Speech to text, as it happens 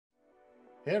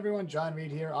Hey everyone, John Reed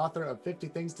here, author of 50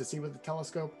 Things to See with the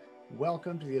Telescope.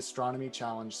 Welcome to the Astronomy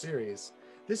Challenge series.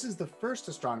 This is the first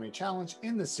astronomy challenge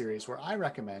in this series where I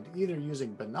recommend either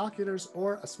using binoculars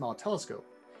or a small telescope.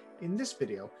 In this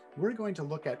video, we're going to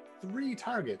look at 3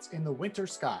 targets in the winter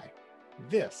sky.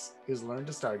 This is Learn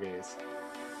to Stargaze.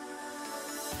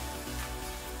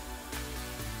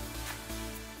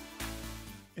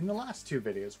 In the last 2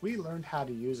 videos, we learned how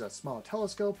to use a small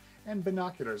telescope and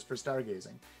binoculars for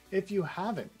stargazing. If you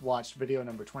haven't watched video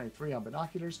number 23 on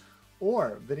binoculars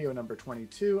or video number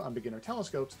 22 on beginner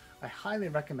telescopes, I highly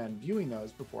recommend viewing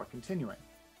those before continuing.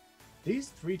 These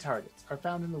 3 targets are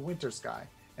found in the winter sky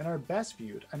and are best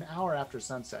viewed an hour after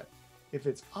sunset. If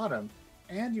it's autumn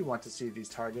and you want to see these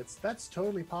targets, that's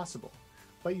totally possible,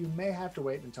 but you may have to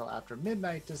wait until after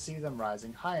midnight to see them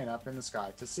rising high enough in the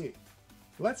sky to see.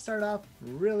 Let's start off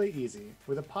really easy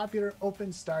with a popular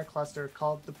open star cluster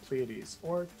called the Pleiades,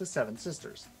 or the Seven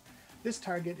Sisters. This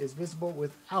target is visible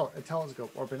without a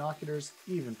telescope or binoculars,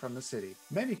 even from the city.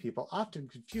 Many people often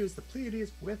confuse the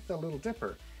Pleiades with the Little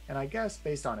Dipper, and I guess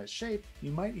based on its shape,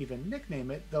 you might even nickname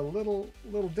it the Little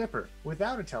Dipper.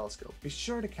 Without a telescope, be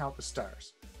sure to count the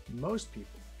stars. Most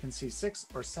people can see 6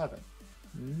 or 7.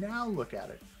 Now look at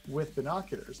it with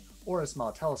binoculars or a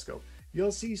small telescope.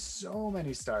 You'll see so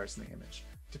many stars in the image,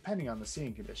 depending on the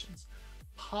seeing conditions,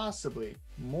 possibly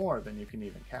more than you can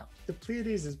even count. The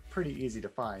Pleiades is pretty easy to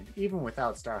find, even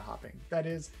without star hopping, that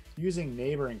is, using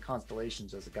neighboring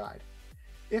constellations as a guide.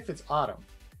 If it's autumn,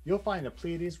 you'll find the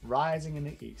Pleiades rising in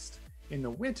the east. In the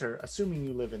winter, assuming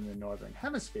you live in the northern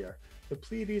hemisphere, the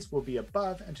Pleiades will be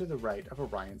above and to the right of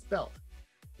Orion's belt.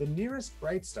 The nearest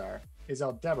bright star is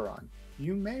Aldebaran.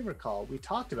 You may recall we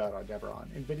talked about Aldebaran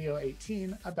in video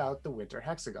 18 about the winter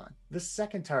hexagon. The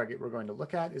second target we're going to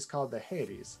look at is called the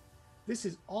Pleiades. This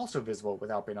is also visible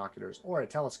without binoculars or a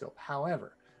telescope.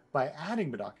 However, by adding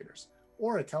binoculars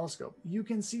or a telescope, you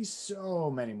can see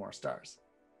so many more stars.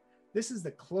 This is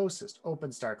the closest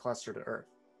open star cluster to Earth.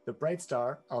 The bright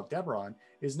star, Aldebaran,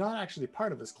 is not actually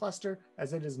part of this cluster,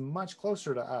 as it is much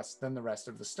closer to us than the rest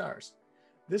of the stars.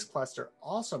 This cluster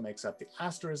also makes up the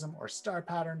asterism or star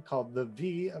pattern called the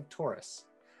V of Taurus,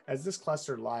 as this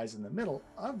cluster lies in the middle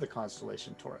of the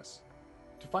constellation Taurus.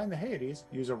 To find the Pleiades,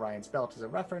 use Orion's belt as a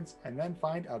reference and then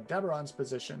find Aldebaran's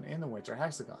position in the winter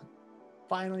hexagon.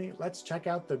 Finally, let's check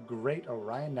out the Great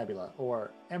Orion Nebula,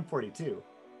 or M42.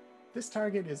 This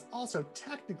target is also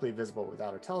technically visible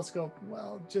without a telescope,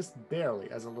 well, just barely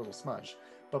as a little smudge,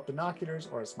 but binoculars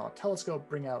or a small telescope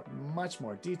bring out much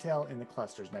more detail in the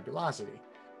cluster's nebulosity.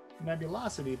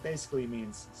 Nebulosity basically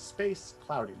means space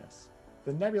cloudiness.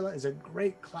 The nebula is a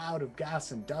great cloud of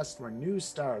gas and dust where new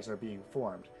stars are being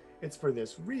formed. It's for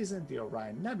this reason the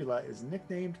Orion Nebula is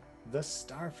nicknamed the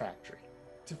Star Factory.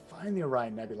 To find the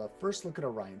Orion Nebula, first look at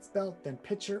Orion's belt, then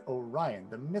picture Orion,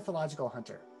 the mythological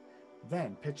hunter.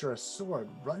 Then picture a sword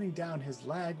running down his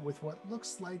leg with what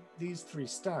looks like these 3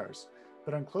 stars.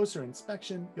 But on closer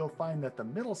inspection, you'll find that the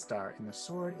middle star in the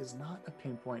sword is not a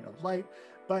pinpoint of light,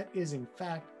 but is in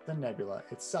fact the nebula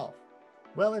itself.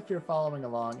 Well, if you're following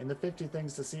along in the 50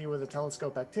 Things to See with a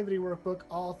Telescope activity workbook,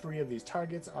 all 3 of these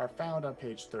targets are found on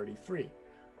page 33.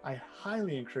 I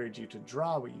highly encourage you to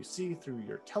draw what you see through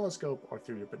your telescope or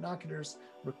through your binoculars,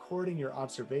 recording your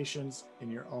observations in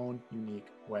your own unique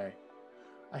way.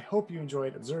 I hope you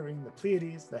enjoyed observing the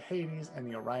Pleiades, the Pleiades, and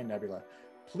the Orion Nebula.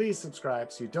 Please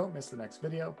subscribe so you don't miss the next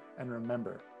video, and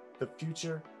remember, the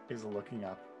future is looking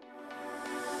up.